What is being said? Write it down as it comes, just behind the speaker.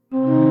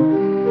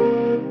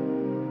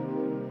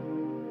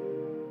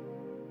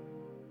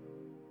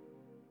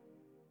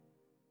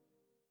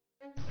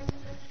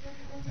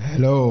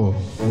Hello,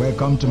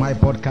 welcome to my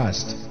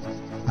podcast.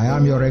 I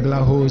am your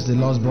regular host, the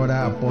lost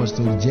brother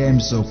Apostle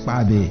James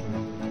Okpabe,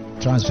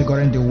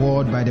 transfiguring the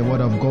world by the word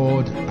of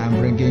God and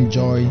bringing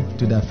joy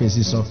to the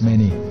faces of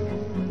many.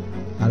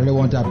 I really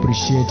want to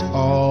appreciate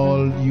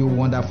all you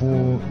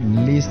wonderful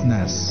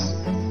listeners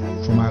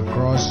from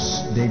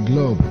across the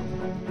globe.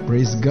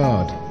 Praise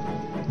God.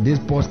 This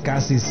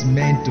podcast is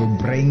meant to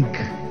bring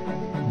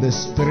the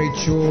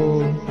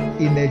spiritual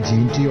energy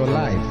into your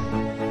life.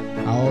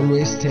 I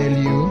always tell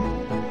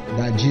you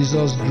that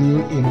Jesus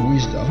grew in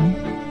wisdom,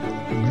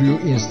 grew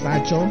in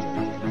stature,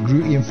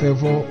 grew in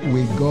favor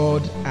with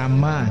God and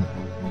man.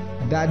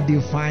 That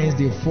defines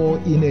the four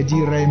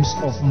energy realms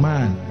of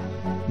man.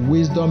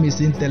 Wisdom is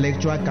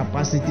intellectual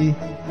capacity,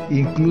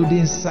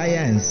 including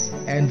science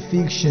and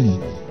fiction.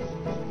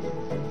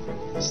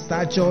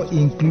 Stature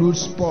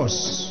includes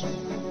sports,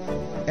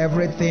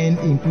 everything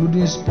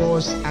including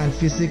sports and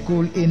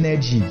physical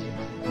energy.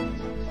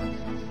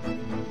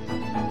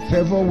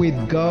 Favor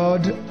with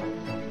God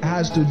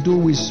has to do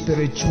with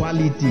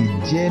spirituality,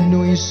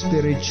 genuine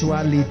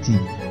spirituality.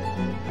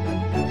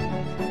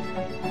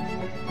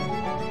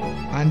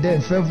 And then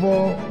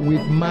favor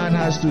with man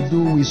has to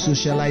do with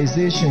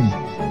socialization,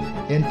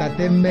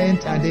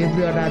 entertainment, and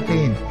every other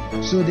thing.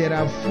 So there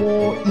are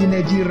four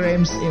energy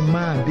realms in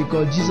man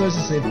because Jesus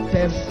is a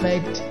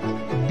perfect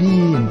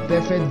being,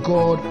 perfect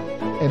God,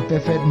 and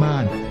perfect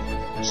man.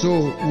 So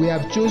we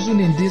have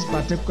chosen in this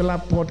particular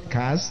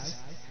podcast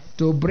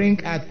to bring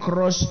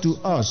across to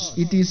us.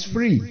 It is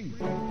free.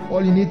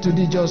 All you need to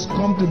do is just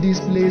come to this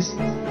place,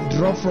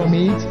 drop from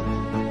it,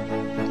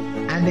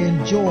 and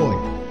enjoy.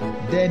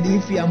 Then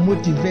if you are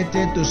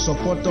motivated to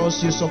support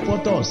us, you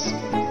support us.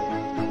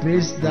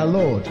 Praise the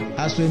Lord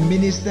as we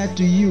minister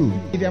to you.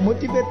 If you are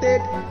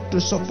motivated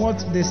to support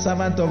the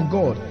servant of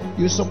God,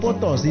 you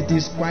support us. It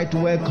is quite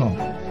welcome.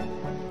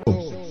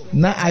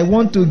 Now I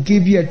want to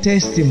give you a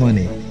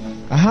testimony.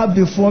 I have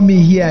before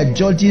me here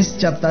Judges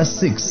chapter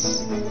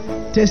 6.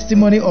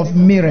 Testimony of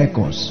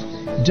miracles.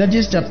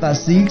 Judges chapter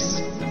 6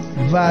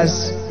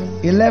 verse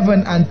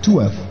 11 and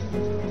 12.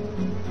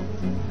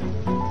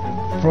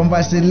 From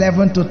verse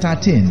 11 to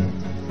 13.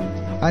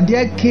 And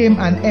there came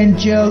an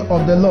angel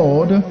of the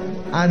Lord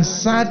and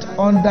sat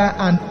under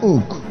an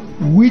oak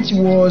which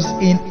was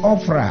in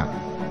Ophrah,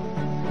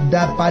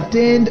 that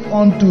pertained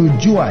unto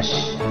Joash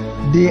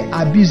the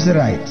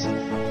Abiezrite,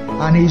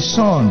 and his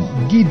son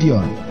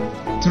Gideon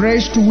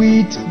threshed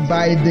wheat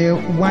by the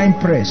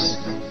winepress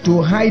to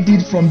hide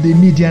it from the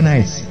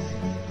Midianites.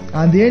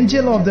 And the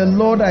angel of the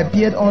Lord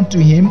appeared unto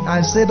him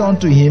and said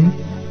unto him,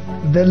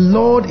 The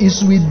Lord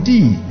is with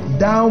thee,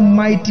 thou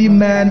mighty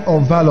man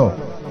of valor.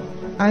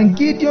 And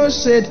Gideon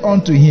said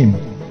unto him,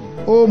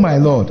 O my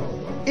Lord,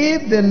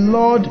 if the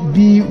Lord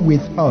be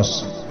with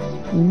us,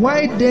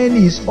 why then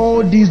is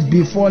all this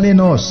befalling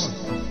us?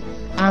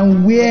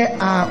 And where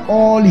are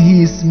all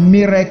his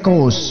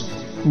miracles,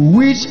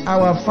 which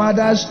our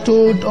fathers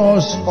told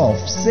us of,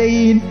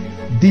 saying,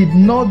 Did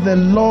not the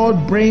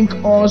Lord bring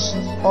us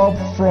up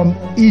from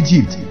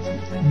Egypt?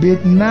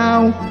 But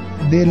now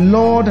the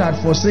Lord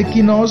had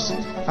forsaken us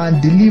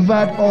and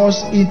delivered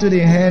us into the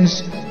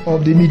hands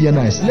of the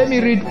Midianites. Let me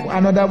read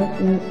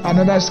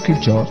another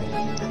scripture.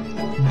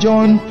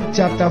 John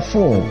chapter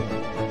 4.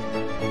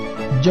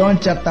 John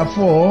chapter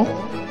 4,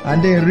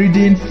 and then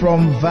reading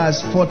from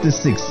verse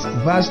 46.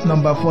 Verse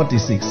number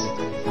 46.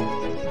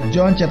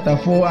 John chapter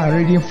 4 and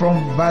reading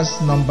from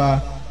verse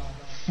number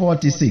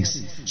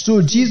 46.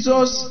 So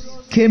Jesus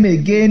came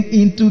again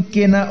into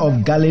Cana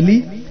of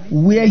Galilee,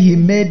 where he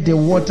made the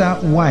water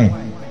wine.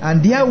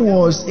 And there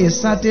was a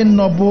certain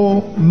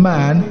noble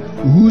man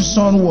whose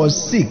son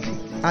was sick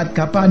at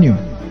Capernaum.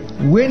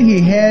 When he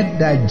heard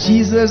that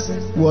Jesus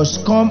was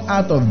come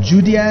out of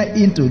Judea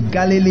into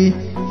Galilee,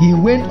 he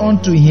went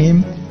unto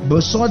him,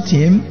 besought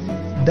him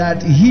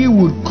that he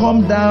would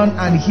come down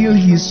and heal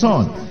his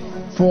son,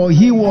 for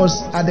he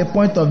was at the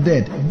point of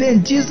death.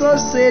 Then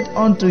Jesus said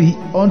unto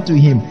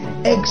him,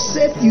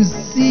 Except you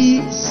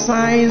see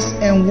signs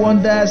and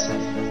wonders,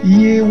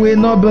 ye will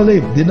not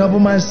believe. The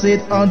nobleman said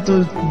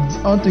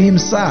unto him,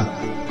 Sir,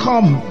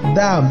 come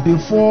down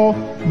before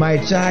my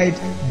child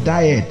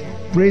died.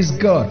 Praise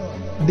God.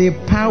 The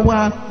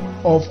power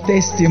of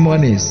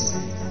testimonies.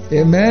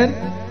 Amen.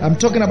 I'm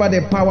talking about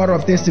the power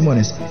of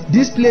testimonies.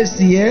 This place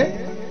here,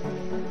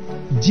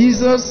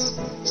 Jesus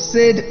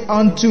said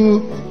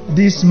unto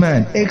this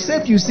man,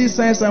 except you see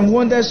signs and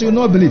wonders, you will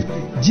not believe.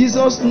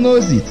 Jesus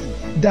knows it.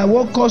 That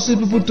what causes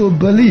people to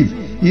believe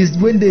is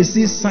when they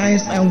see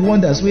signs and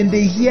wonders, when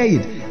they hear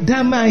it.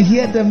 That man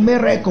heard the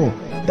miracle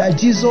that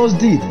Jesus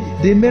did,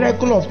 the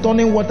miracle of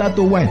turning water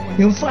to wine.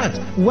 In fact,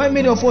 why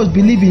many of us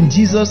believe in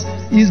Jesus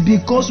is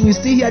because we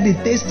still hear the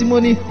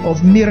testimony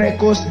of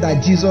miracles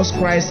that Jesus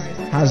Christ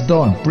has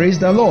done. Praise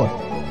the Lord.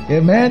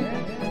 Amen.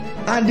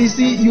 And you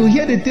see, you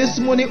hear the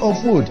testimony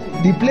of old.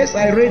 The place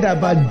I read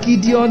about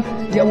Gideon,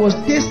 there was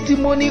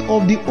testimony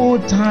of the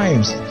old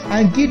times.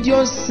 And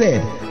Gideon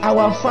said,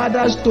 Our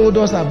fathers told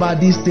us about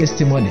this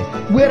testimony.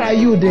 Where are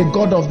you, the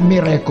God of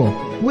miracle?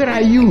 Where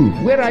are you?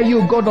 Where are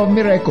you, God of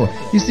miracle?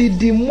 You see,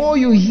 the more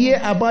you hear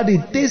about the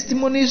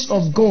testimonies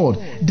of God,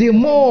 the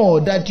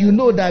more that you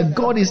know that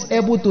God is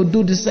able to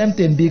do the same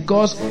thing,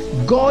 because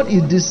God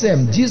is the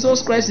same.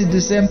 Jesus Christ is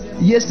the same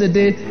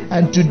yesterday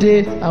and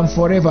today and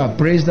forever.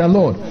 Praise the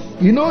Lord.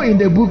 You know, in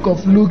the book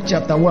of Luke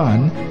chapter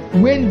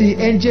 1, when the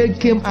angel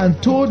came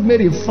and told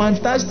Mary a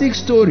fantastic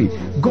story,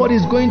 God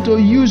is going to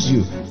use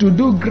you to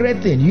do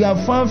great things. You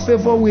have found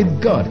favor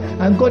with God,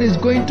 and God is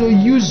going to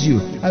use you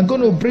and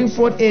going to bring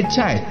forth a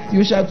child.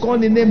 You shall call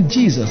the name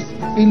Jesus.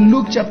 In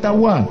Luke chapter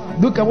 1,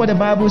 look at what the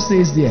Bible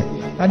says there.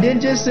 And the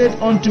angel said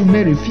unto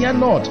Mary, fear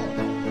not.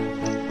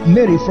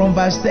 Mary, from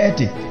verse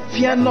 30,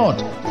 fear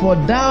not, for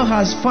thou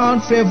hast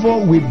found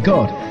favor with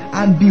God.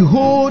 And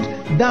behold,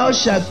 thou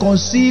shalt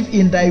conceive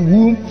in thy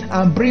womb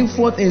and bring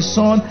forth a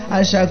son,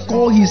 and shall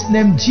call his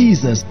name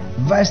Jesus.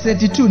 Verse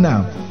 32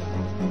 now.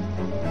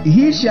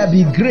 He shall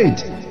be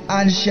great,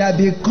 and shall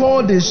be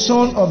called the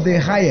Son of the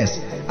Highest.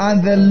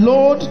 And the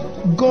Lord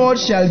God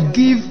shall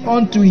give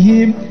unto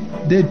him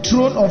the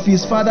throne of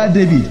his father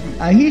David,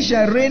 and he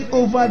shall reign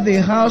over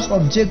the house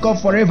of Jacob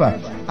forever,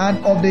 and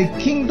of the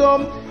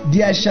kingdom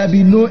there shall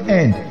be no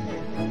end.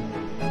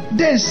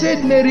 Then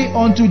said Mary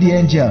unto the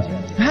angel,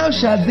 how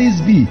shall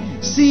this be,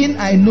 seeing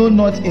I know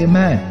not a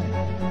man?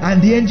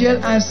 And the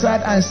angel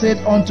answered and said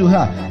unto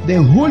her,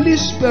 the Holy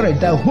Spirit,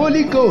 the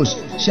Holy Ghost,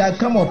 shall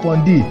come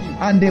upon thee,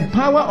 and the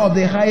power of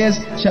the highest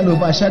shall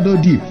overshadow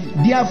thee.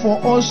 Therefore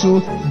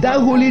also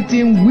that holy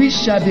thing which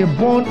shall be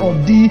born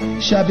of thee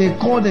shall be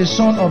called the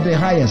Son of the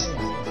Highest.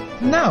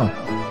 Now,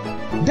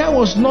 that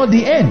was not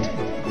the end.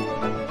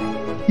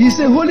 He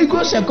said, Holy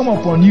Ghost shall come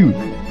upon you,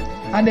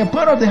 and the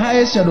power of the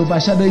highest shall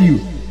overshadow you.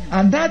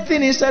 And that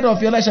thing inside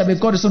of your life shall be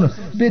called the Son of.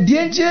 But the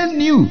angel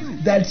knew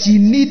that he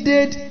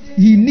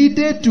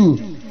needed to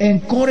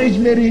encourage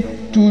Mary,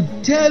 to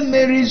tell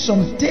Mary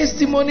some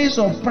testimonies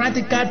of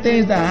practical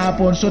things that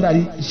happened so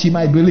that she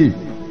might believe.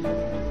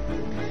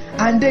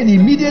 And then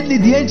immediately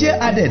the angel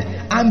added,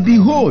 and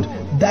behold,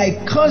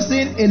 thy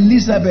cousin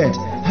Elizabeth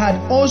had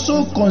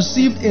also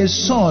conceived a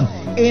son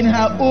in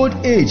her old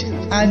age,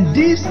 and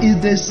this is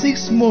the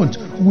 6th month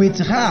with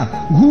her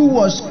who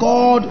was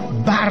called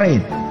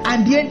barren.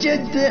 And the angel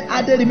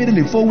added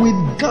immediately, for with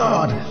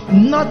God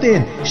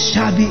nothing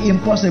shall be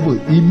impossible.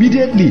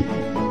 Immediately.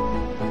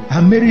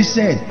 And Mary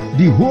said,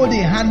 behold,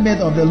 the handmaid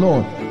of the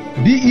Lord,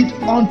 be it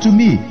unto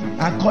me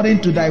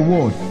according to thy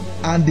word.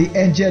 And the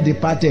angel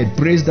departed.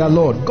 Praise the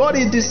Lord. God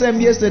is the same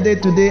yesterday,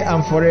 today,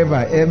 and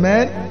forever.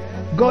 Amen.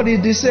 God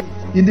is the same.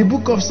 In the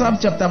book of Psalm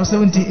chapter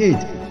 78,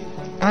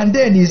 and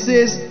then he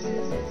says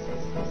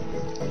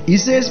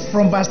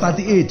from verse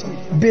 38,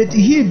 but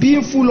he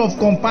being full of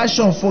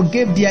compassion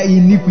forgave their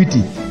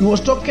iniquity. He was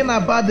talking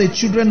about the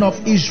children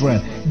of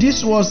Israel.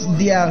 This was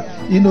their,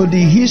 the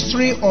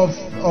history of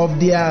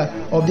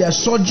their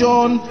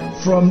sojourn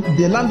from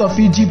the land of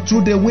Egypt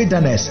through the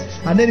wilderness.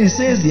 And then he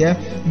says there,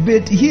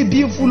 but he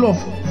being full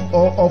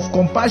of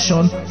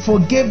compassion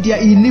forgave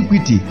their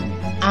iniquity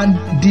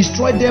and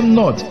destroyed them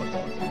not.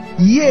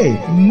 Yea,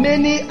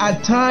 many a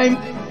time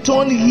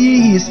turned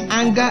he his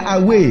anger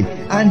away,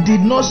 and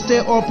did not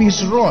stir up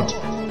his wrath.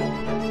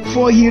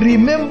 For he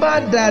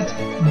remembered that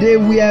they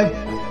were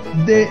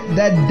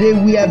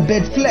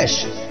but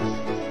flesh,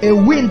 a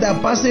wind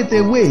that passeth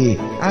away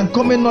and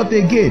cometh not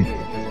again.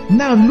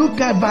 Now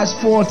look at verse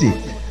 40.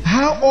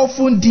 How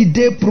often did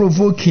they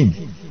provoke him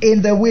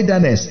in the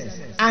wilderness,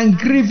 and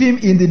grieve him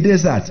in the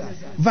desert?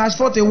 Verse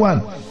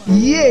 41.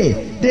 Yea,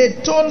 they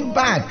turned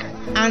back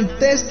and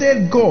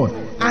tested God,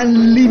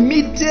 and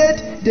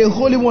limited the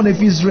Holy One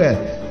of Israel.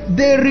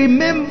 They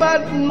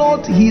remembered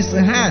not his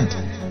hand,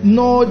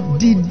 nor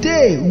the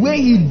day when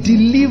he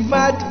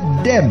delivered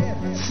them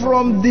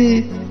from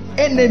the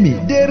enemy.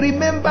 They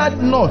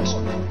remembered not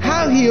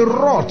how he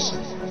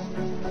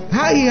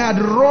had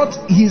wrought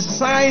his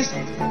signs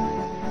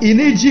in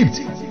Egypt,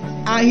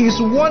 and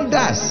his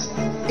wonders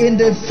in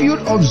the field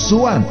of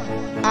Zoan,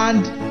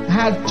 and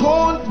had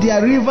turned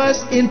their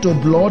rivers into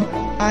blood,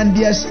 and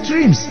their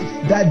streams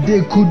that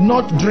they could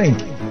not drink.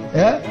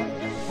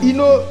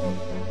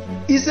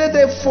 He said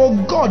they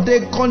forgot, they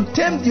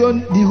contemned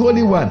the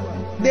Holy One.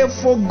 They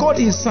forgot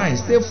his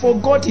signs, they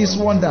forgot his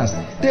wonders,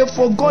 they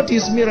forgot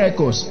his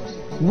miracles.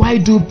 Why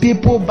do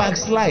people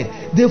backslide?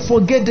 They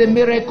forget the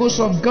miracles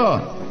of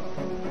God.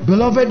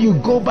 Beloved, you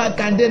go back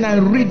and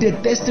read the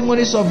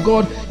testimonies of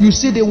God, you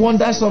see the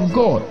wonders of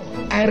God.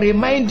 I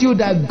remind you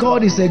that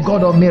God is a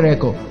God of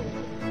miracle.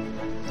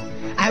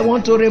 I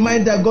want to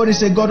remind that God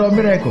is a God of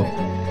miracle.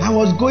 I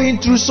was going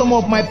through some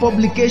of my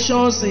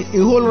publications, a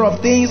whole lot of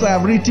things I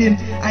have written.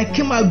 I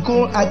came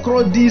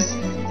across this,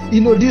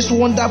 this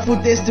wonderful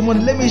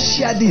testimony. Let me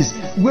share this.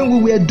 When we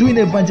were doing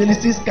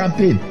evangelistic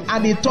campaign,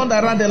 and it turned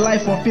around the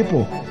life of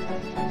people.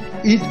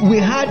 We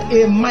had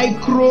a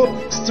micro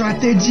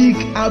strategic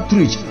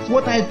outreach.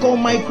 What I call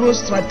micro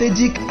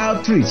strategic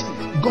outreach.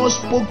 God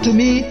spoke to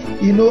me.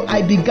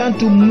 I began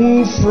to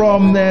move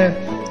from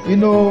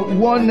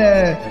one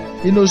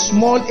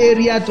small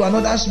area to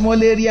another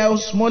small area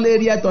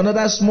to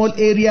another small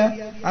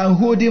area, and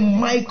holding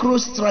micro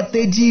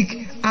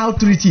strategic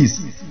outreaches.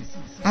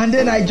 And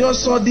then I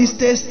just saw this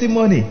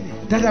testimony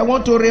that I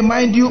want to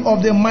remind you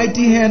of the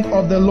mighty hand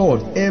of the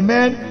Lord.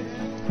 Amen.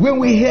 When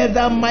we heard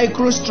that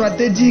micro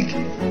strategic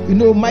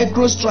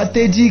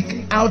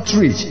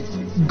outreach,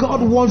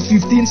 God won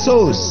 15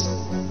 souls.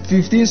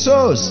 15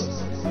 souls.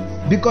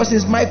 Because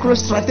it's micro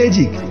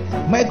strategic.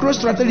 Micro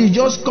strategy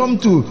just come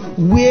to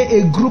where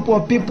a group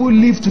of people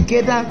live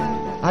together,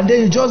 and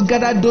then you just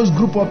gather those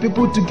group of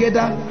people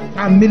together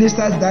and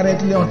minister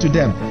directly unto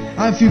them.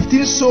 And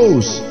 15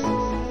 souls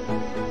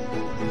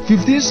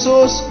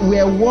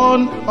were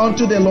won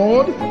unto the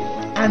Lord,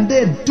 and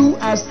then 2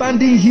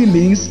 outstanding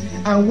healings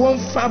and 1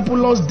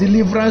 fabulous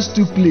deliverance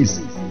took place.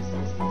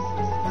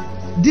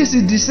 This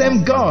is the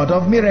same God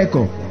of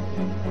miracle.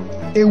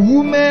 A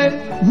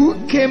woman who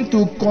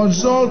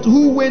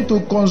went to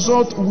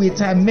consult with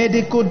her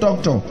medical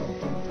doctor.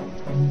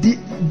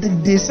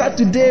 The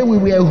Saturday we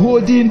were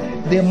holding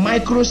the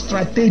micro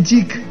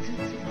strategic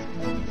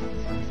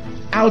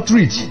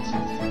outreach.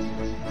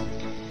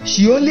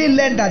 She only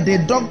learned that the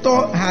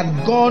doctor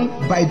had gone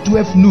by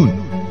 12 noon.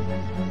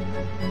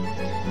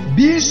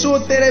 Being so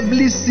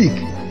terribly sick,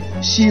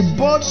 she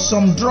bought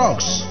some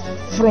drugs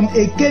from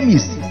a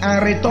chemist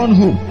and returned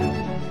home.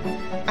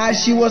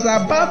 As she was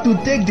about to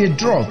take the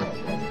drug,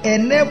 a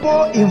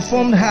neighbor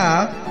informed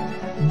her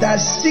that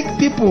sick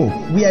people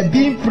were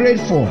being prayed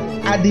for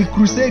at the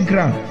crusade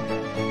ground.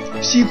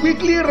 She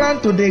quickly ran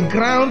to the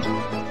ground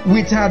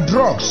with her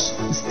drugs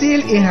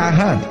still in her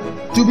hand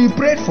to be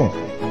prayed for.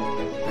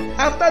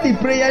 After the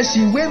prayer,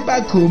 she went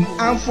back home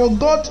and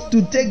forgot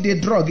to take the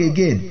drug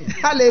again.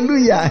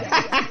 Hallelujah.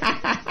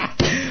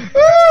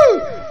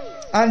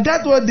 And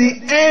that was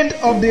the end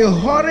of the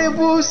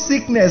horrible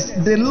sickness.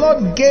 The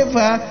Lord gave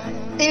her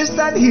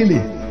instant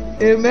healing.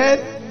 Amen.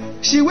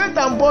 She went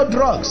and bought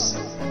drugs.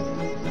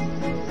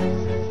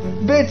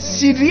 But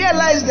she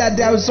realized that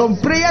there was some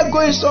prayer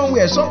going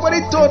somewhere.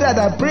 Somebody told her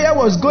that prayer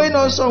was going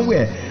on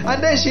somewhere.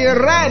 And then she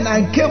ran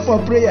and came for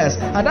prayers.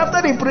 And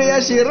after the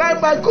prayer, she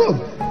ran back home.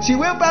 She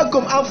went back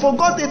home and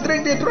forgot to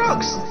drink the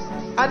drugs.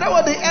 And that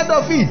was the end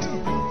of it.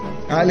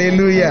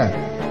 Hallelujah.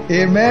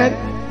 Amen.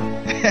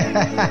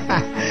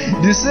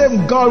 The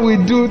same God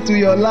will do to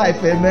your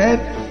life. Amen.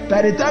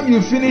 By the time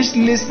you finish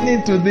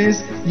listening to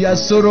this, your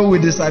sorrow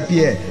will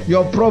disappear.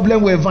 Your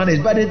problem will vanish.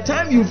 By the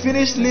time you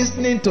finish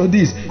listening to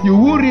this, you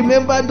will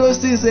remember those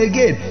things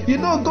again.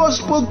 God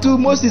spoke to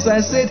Moses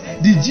and said,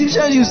 the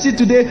Egyptians you see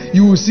today,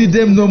 you will see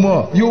them no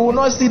more. You will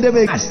not see them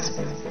again.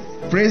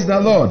 Praise the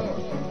Lord.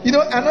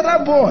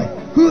 Another boy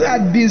who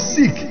had been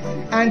sick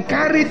and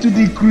carried to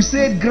the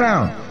crusade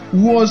ground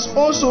was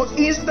also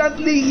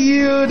instantly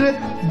healed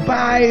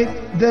by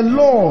the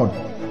Lord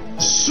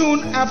soon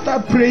after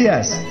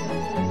prayers.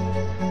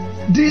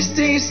 These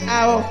things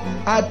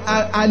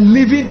are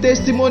living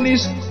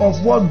testimonies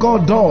of what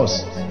God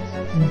does.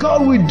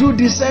 God will do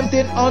the same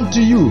thing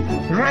unto you.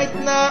 Right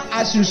now,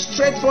 as you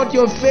stretch forth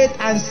your faith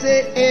and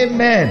say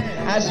amen.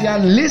 As you are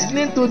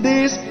listening to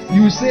this,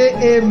 you say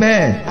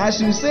amen.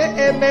 As you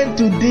say amen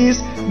to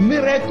this,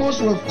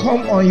 miracles will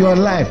come on your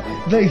life.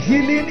 The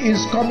healing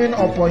is coming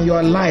upon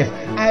your life.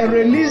 I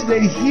release the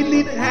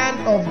healing hand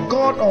of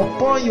God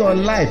upon your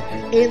life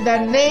in the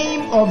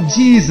name of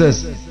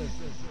Jesus.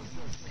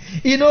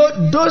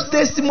 Those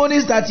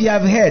testimonies that you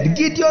have heard,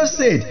 Gideon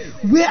said,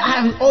 where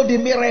are all the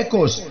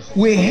miracles?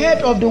 We heard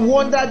of the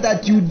wonder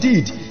that you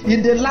did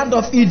in the land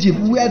of Egypt.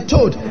 We are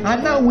told,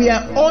 and now we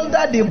are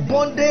under the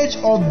bondage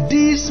of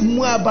these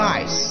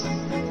Moabites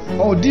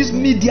or these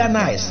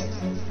Midianites.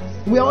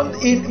 We are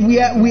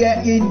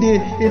in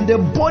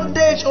the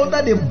bondage,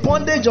 under the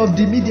bondage of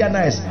the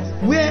Midianites.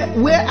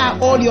 Where are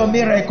all your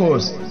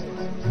miracles?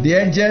 The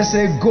angel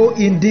said, go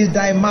in this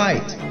thy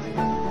might.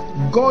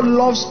 God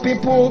loves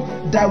people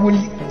that will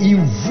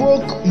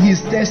invoke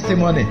his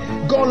testimony.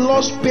 God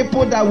loves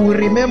people that will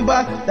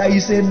remember that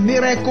he's a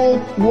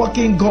miracle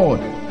working God.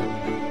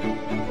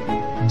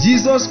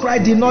 Jesus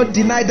Christ did not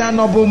deny that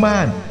noble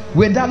man.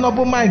 When that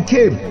nobleman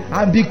came,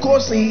 and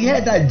because he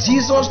heard that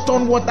Jesus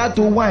turned water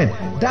to wine,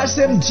 that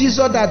same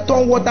Jesus that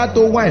turned water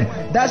to wine,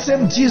 that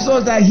same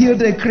Jesus that healed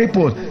the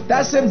crippled,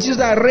 that same Jesus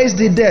that raised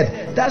the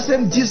dead, that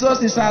same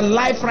Jesus is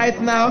alive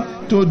right now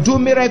to do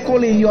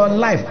miracle in your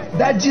life.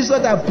 That Jesus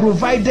that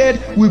provided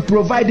will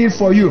provide it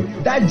for you.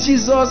 That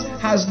Jesus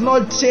has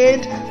not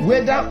changed,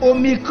 whether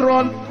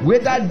Omicron,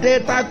 whether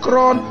Delta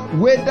Cron,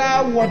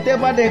 whether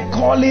whatever they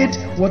call it,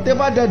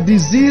 whatever the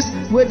disease,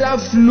 whether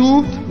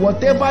flu,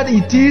 whatever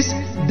it is.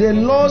 The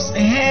Lord's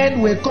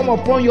hand will come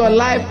upon your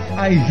life,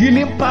 and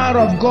healing power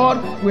of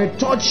God will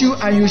touch you,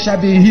 and you shall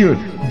be healed.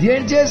 The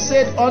angel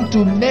said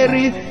unto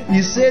Mary,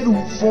 he said,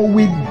 for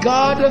with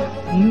God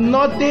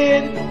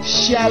nothing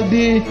shall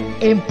be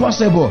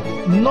impossible.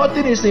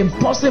 Nothing is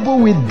impossible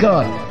with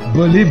God.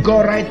 Believe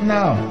God right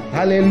now.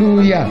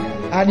 Hallelujah.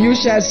 And you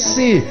shall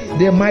see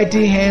the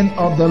mighty hand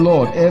of the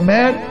Lord.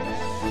 Amen.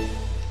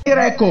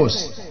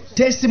 Miracles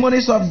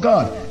testimonies of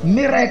God,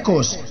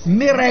 miracles.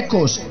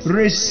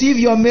 Receive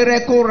your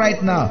miracle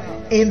right now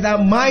in the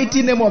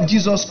mighty name of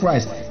Jesus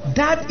Christ.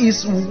 That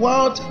is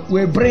what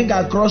we bring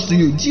across to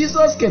you.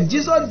 Jesus came.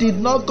 Jesus did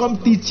not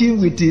come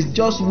teaching with his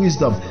just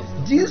wisdom.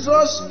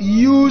 Jesus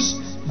used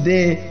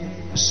the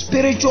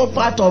spiritual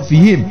part of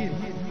him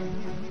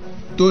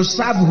to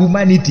serve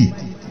humanity.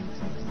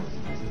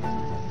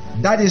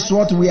 That is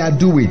what we are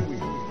doing.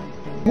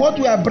 What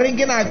we are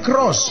bringing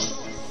across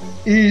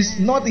is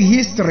not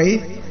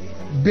history,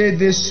 but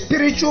the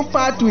spiritual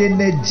part to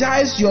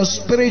energize your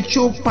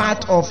spiritual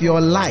part of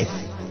your life.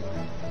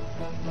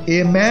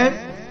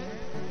 Amen.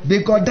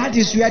 Because that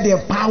is where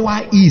the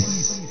power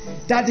is.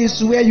 That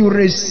is where you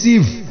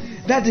receive.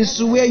 That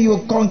is where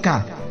you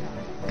conquer.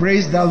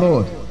 Praise the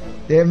Lord.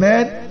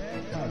 Amen.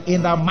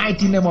 In the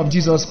mighty name of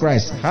Jesus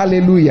Christ.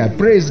 Hallelujah.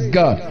 Praise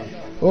God.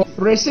 Oh,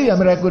 receive your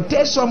miracle.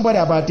 Tell somebody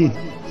about it.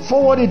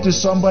 Forward it to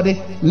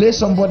somebody. Let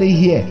somebody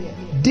hear.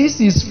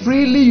 This is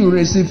freely you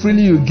receive,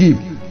 freely you give.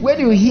 When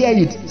you hear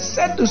it,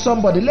 send to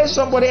somebody. Let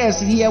somebody else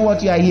hear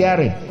what you are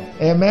hearing.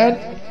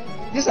 Amen.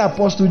 This is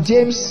Apostle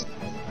James,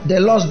 the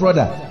lost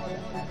brother.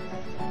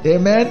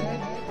 Amen.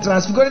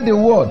 Transfiguring the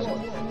word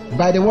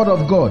by the word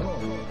of God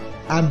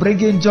and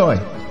bringing joy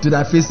to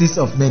the faces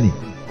of many.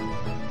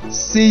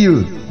 See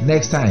you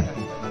next time.